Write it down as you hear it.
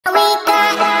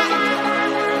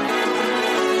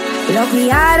Lock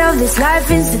me out of this life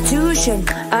institution.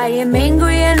 I am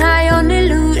angry and high on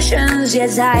illusions.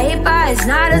 Yes, I hate, but it's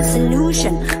not a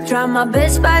solution. Try my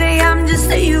best, but I'm just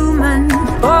a human.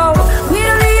 Oh, we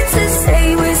don't need to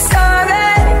say we're sorry.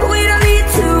 We don't need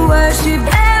to worship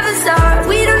heaven's heart.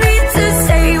 We don't need to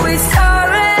say we're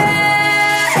sorry.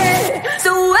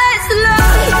 So where's the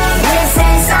love? This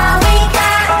is all we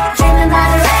got. Dreaming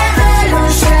about a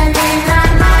revolution in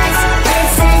our minds.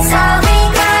 This is all we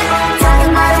got. Talking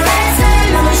about a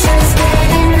resolutions,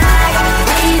 getting high.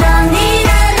 We don't need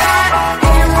a lot,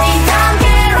 and we don't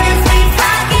care if we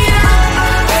fuck it up.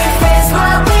 If it's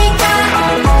what we got,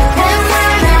 then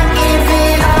we're not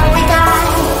giving all we got.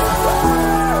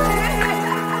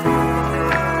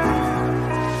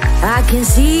 I can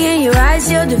see in your eyes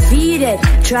you're defeated.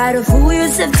 Try to fool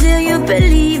yourself till you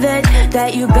believe it,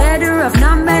 that you're better off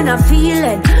numb and not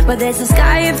feeling. But there's a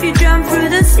sky if you jump through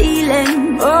the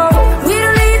ceiling. Oh, we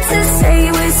don't need to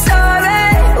say we're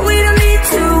sorry. We don't need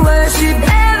to worship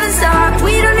heaven's heart.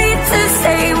 We don't need to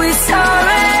say we're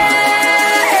sorry.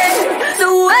 So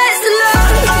where's the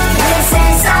love? This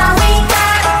is all we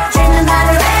got. Dreaming about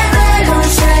a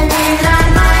revolution in our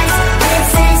minds.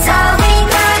 This is all we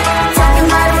got. Talking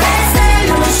about a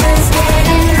resolutions,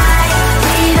 getting high.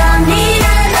 We don't need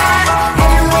a lot,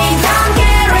 and we don't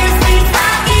care if we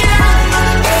fuck it up.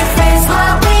 If it's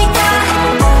what we got,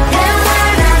 then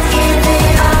we're not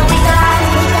giving all we got.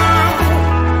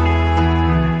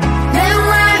 Then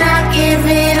we're not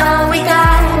giving all we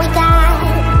got.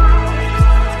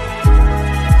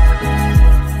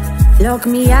 Lock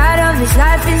me out of this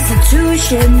life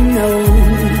institution, no.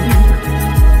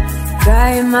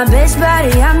 Trying my best,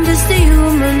 buddy, I'm just a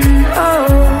human, oh.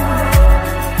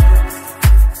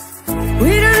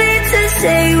 We don't need to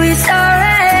say we're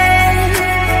sorry.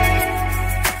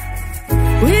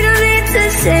 We don't need to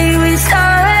say we're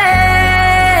sorry.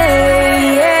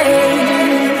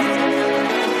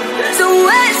 So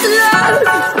where's the love?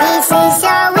 This is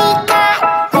all we got.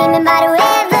 Dreaming about a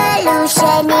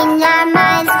revolution in our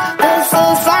minds. This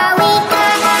is all we got.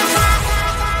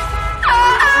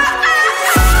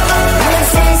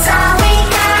 This is all we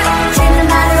got. Dreaming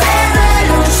about a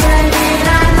revolution in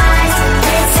our minds.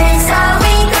 This is all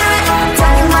we got.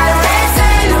 Talking about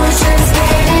resolutions,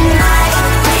 getting high.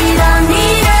 We don't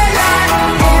need a lot,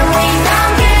 and we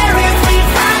don't care if we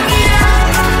fuck it up.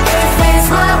 If it's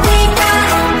what we got,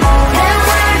 then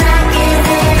we're not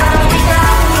giving all we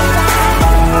got.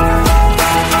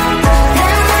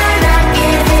 Then we're not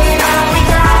giving all we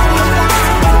got.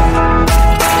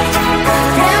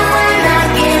 Then we're not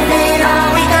giving all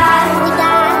we got.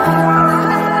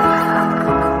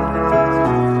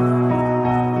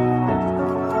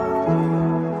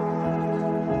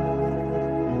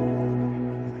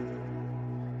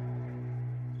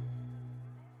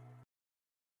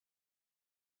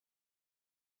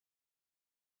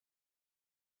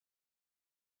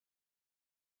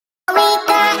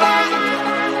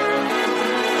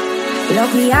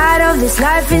 Lock me out of this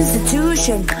life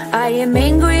institution. I am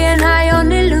angry and high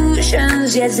on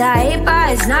illusions. Yes, I hate,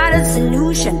 but it's not a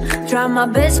solution. Try my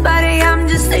best, but I'm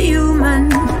just a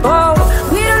human. Oh,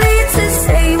 we don't need to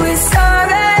say we're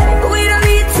sorry. We don't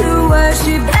need to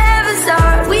worship heaven's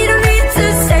heart. We don't need to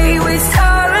say we're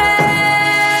sorry.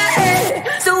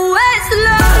 So where's the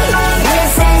love?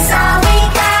 This is all we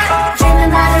got. Dreaming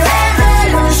about a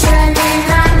revolution in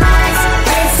our minds.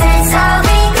 This is all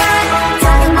we got.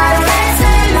 Talking about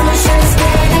resolutions,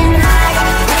 getting high.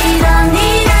 We don't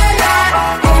need a lot,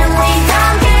 and we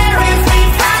don't care if we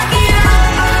fuck it up.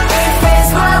 If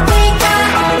it's what we got,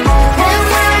 then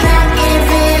we're not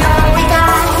giving all we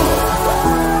got.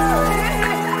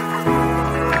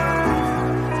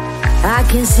 I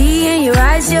can see in your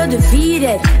eyes you're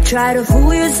defeated. Try to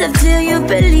fool yourself till you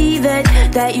believe it,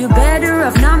 that you're better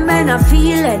off numb and not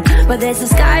feeling. But there's a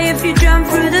sky if you jump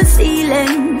through the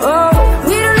ceiling. Oh,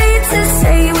 we don't need to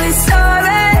say we're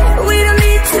sorry. We don't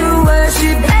need to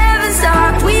worship heaven's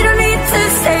heart. We don't need to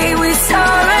say we're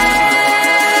sorry.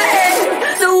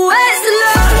 So where's the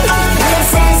love?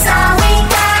 This is all we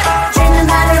got. Dreaming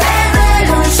about a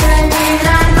revolution in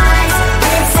our minds.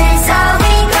 This is all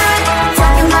we got.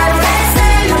 Talking about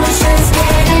resolutions,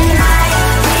 getting high.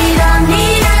 We don't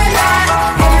need a lot,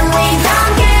 and we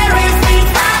don't care if we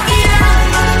fuck it up.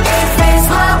 If it's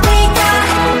what we got,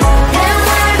 then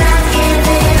we're not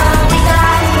giving all we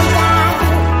got.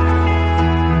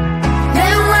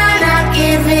 Then we're not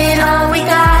giving all we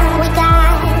got.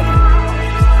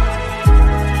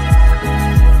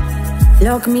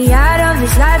 Lock me out of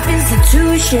this life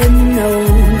institution, no.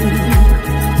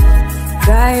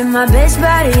 Trying my best,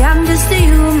 buddy, I'm just a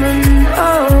human,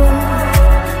 oh.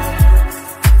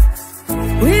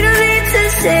 We don't need to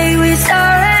say we're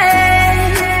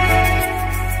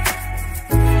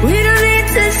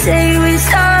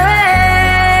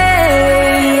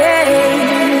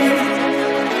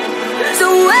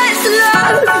where's the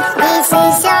love? This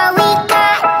is all we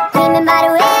got. Dreaming about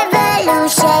a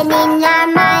revolution in our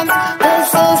minds. This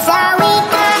is all we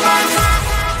got.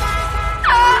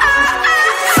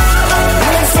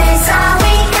 This is all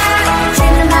we got.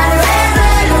 Dreaming about a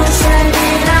revolution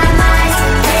in our minds.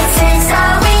 This is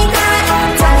all we got.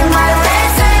 Talking about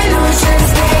resolutions,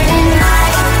 getting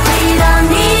high. We don't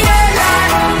need a lot,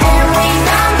 and we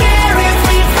don't care if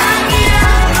we fuck it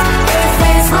up. If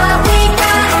it's what we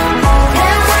got,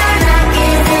 then we're not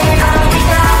giving all we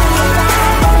got.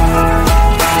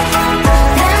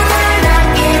 Then we're not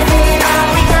giving all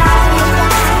we got.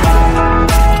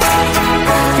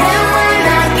 Then we're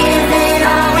not giving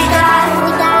all we got.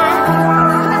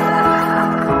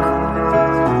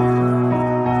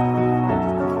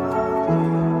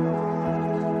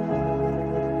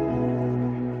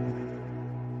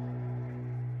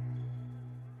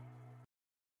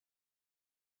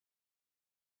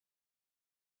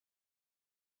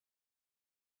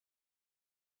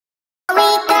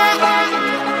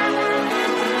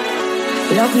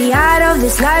 Lock me out of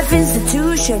this life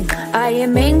institution. I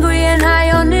am angry and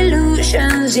high on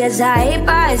illusions. Yes, I hate,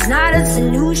 but it's not a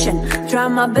solution. Try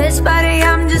my best, but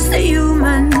I'm just a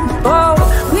human. Oh,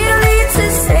 we don't need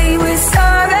to say we're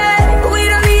sorry. We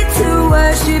don't need to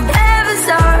worship heaven's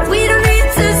heart. We don't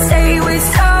need to say we're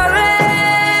sorry.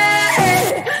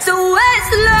 So where's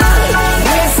the love?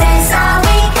 This is all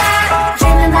we got.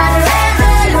 Dreaming about a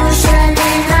revolution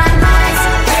in our minds.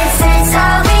 This is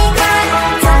all we got.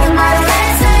 Talking about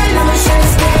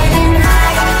resolutions, getting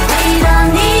high. We don't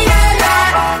need a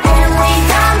lot, and we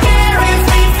don't care if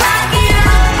we fuck it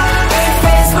up. If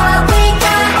it's what we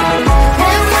got,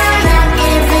 then we're not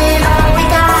giving all we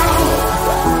got.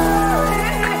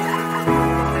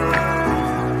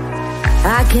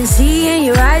 I can see in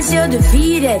your eyes you're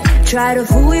defeated. Try to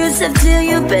fool yourself till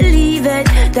you believe it,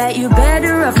 that you're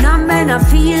better off numb and not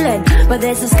feeling. But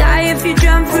there's a sky if you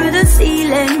jump through the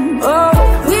ceiling. Oh,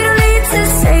 we don't need to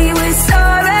say we're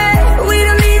sorry. We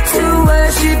don't need to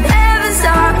worship heaven's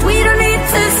heart. We don't need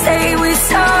to say we're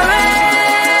sorry.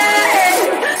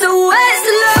 So where's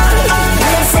the love?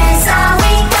 This is all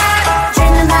we got.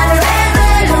 Dreaming about a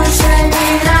revolution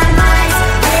in our minds.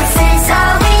 This is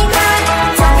all we got.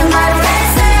 Talking about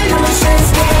resolutions,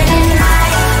 getting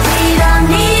high. We don't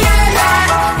need a lot,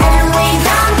 and we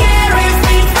don't care if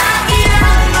we fuck it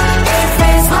up. If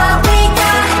it's what we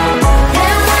got,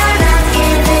 then we're not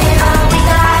giving all we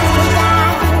got.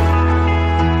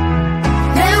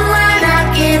 Then we're not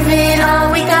giving all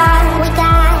we got.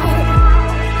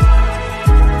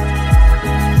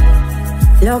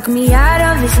 Lock me out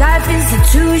of this life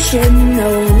institution, no.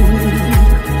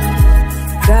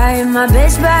 Trying my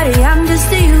best, buddy, I'm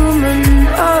just a human,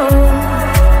 oh.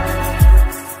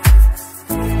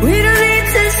 We don't need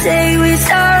to say we're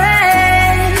sorry.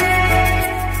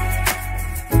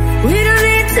 We don't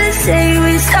need to say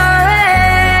we're sorry.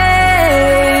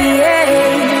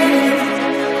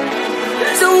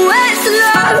 So where's the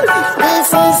love? This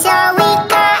is all we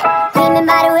got. Dreaming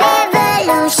about a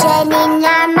revolution in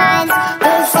our minds.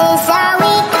 This is all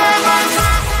we got.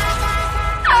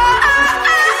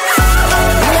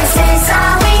 This is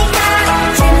all we got.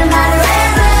 Dreaming about a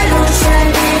revolution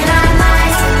in our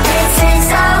minds. This is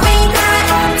all we got.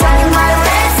 Talking about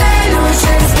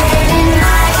resolutions, getting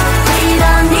high. We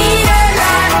don't need a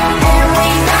lot, and we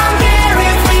don't care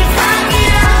if we fuck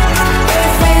it up.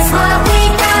 If it's what we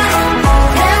got,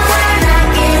 then we're not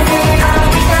giving all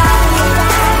we got.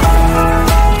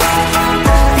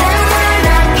 Then we're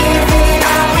not giving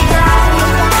all we got.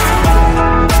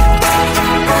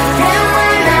 Then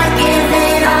we're not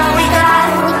giving all we got.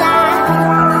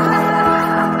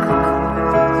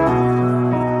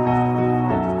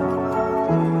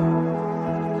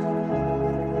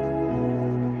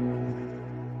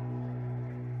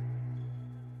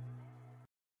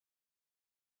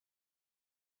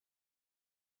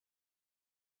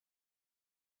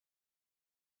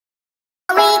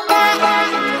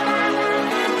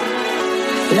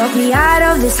 Lock me out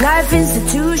of this life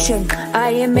institution. I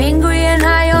am angry and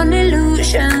high on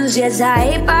illusions. Yes, I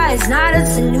hate, but it's not a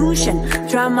solution.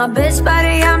 Try my best, but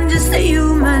I'm just a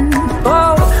human.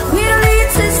 Oh, we don't need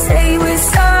to say we're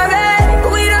sorry.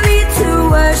 We don't need to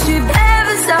worship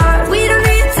heaven's heart. We don't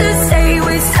need to say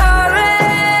we're sorry.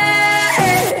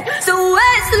 So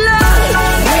where's the love?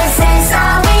 This is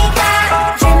all we got.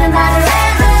 Dreaming about a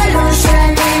revolution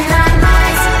in our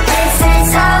minds. This is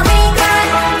all we got.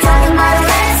 Talking about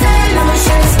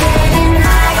resolutions, getting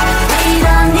high. We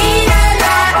don't need a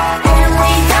lot, and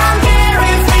we don't care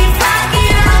if we fuck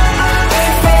it up.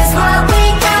 If it's what we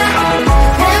got,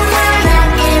 then we're not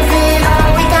giving all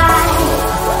we got.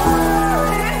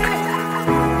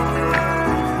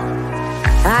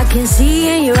 I can see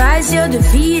in your eyes you're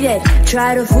defeated.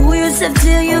 Try to fool yourself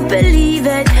till you believe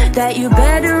it, that you're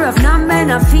better off numb and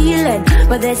not feeling.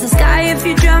 But there's a sky if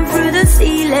you jump through the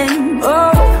ceiling.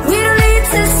 Oh, we don't need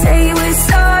to say we're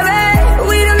sorry.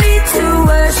 We don't need to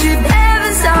worship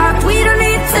heaven's heart. We don't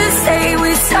need to say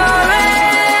we're sorry.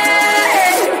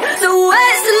 So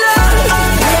where's the love?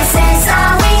 This is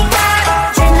all we got.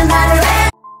 Dreaming about a red.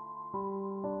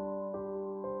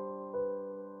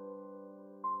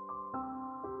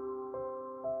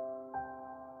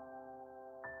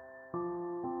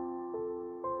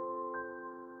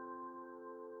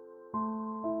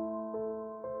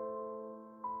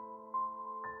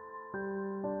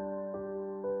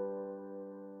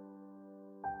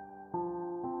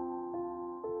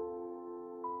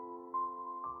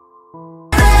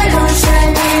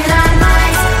 Revolution in our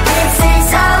minds. This is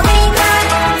all we got.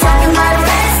 Talking about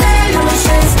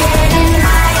resolutions, getting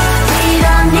high. We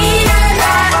don't need a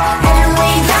lot, and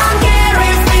we don't care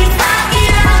if we fuck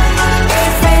it up.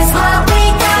 If it's what we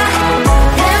got,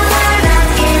 then why not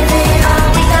give it all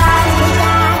we got?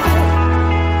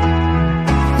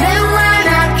 Then why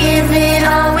not give it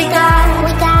all we got?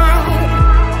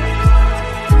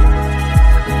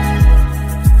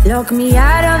 Lock me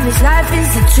out of this life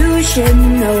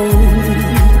institution, no.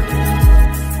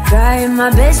 Trying my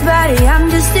best, buddy, I'm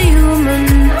just a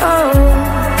human, oh.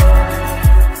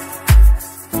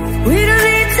 We don't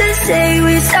need to say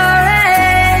we're sorry.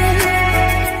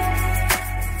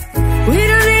 We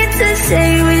don't need to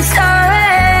say we're sorry.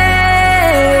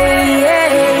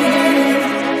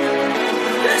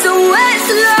 So where's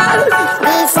the love?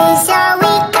 This is all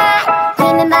we got.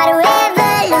 Dreaming about a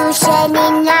revolution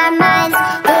in our minds.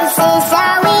 This is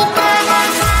all we got.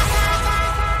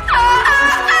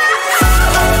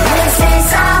 This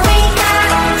is all we got.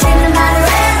 Dreaming about a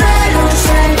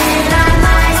revolution in our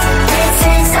minds. This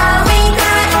is all we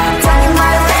got. Talking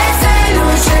about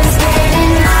resolutions,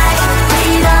 getting high. We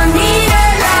don't need a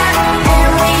lot,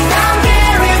 and we don't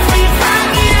care if we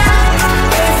fuck it up.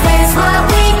 If it's what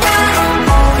we got,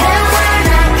 then why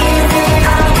not give it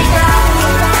all we got?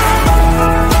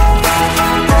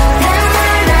 Then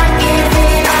why not give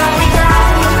it all we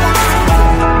got?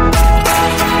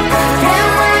 Then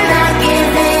why not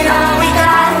give it all we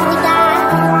got?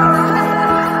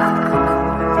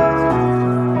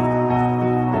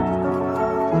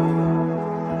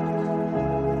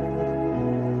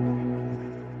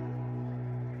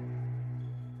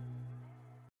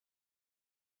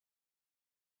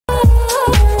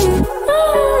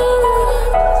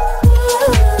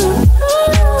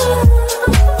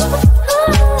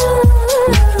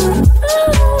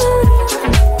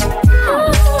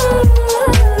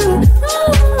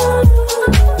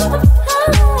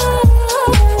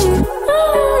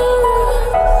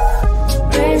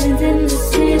 Present in the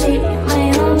city, my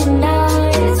own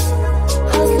nights,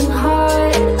 hustling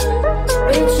hard,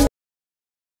 rich.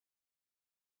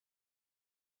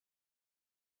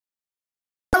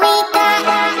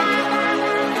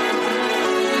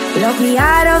 Lock me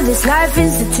out of this life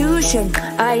institution.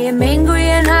 I am angry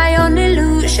and high on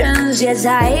illusions. Yes,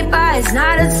 I hate, but it's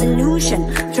not a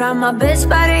solution. Try my best,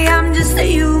 buddy, I'm just a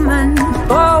human.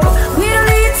 Oh, we don't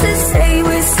need to say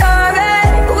we're sorry.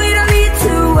 We don't need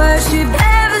to worship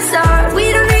heaven's heart.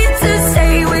 We don't need to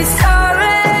say we're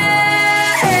sorry.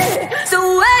 So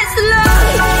where's the love?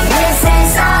 This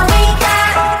is all we got.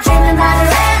 Dreaming about a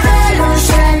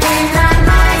revolution in our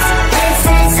minds. This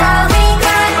is all we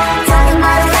got. Talking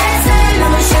about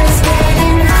resolutions,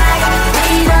 getting high.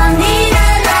 We don't need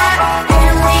a lot,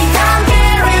 and we don't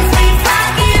care if we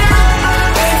fuck it up.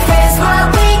 If it's what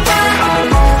we got,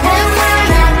 then why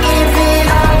not give it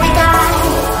all we got?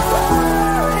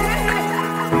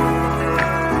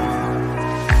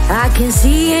 I can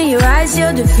see in your eyes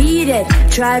you're defeated.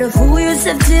 Try to fool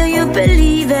yourself till you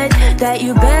believe it, that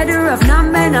you're better off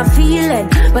numb and not feeling.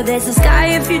 But there's a sky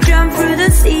if you jump through the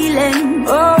ceiling.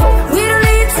 Oh, we don't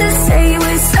need to say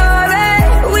we're sorry.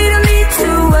 We don't need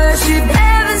to worship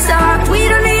heaven's heart. We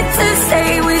don't need to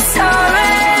say we're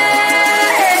sorry.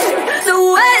 So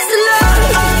where's the love?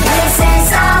 This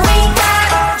is all we got.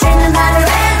 Dreaming about a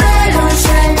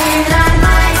revolution in our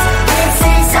minds. This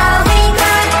is all we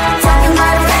got. Talking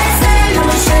about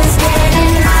resolutions,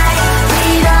 getting high.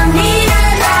 We don't need a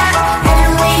lot,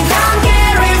 and we don't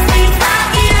care if we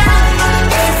fuck it up.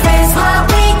 If it's what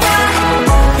we got,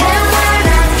 then why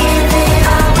not give it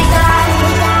all we got?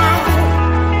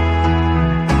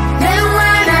 Then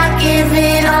why not give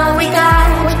it all we got?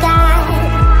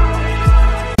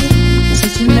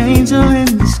 Such an angel in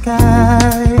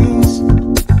disguise.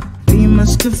 We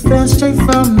must have fell straight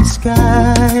from the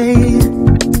sky.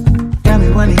 Got me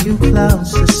wanting you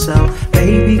closer, so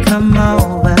Baby, come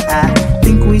over. I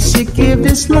think we should give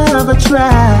this love a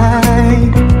try.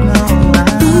 No,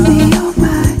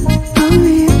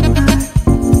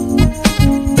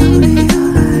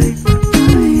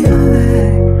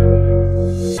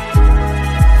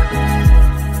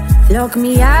 lock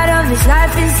me out of this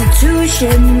life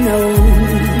institution, no.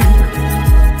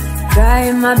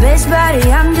 Trying my best,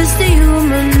 buddy, I'm just a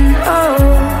human, oh.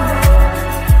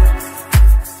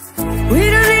 We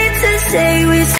don't need to say we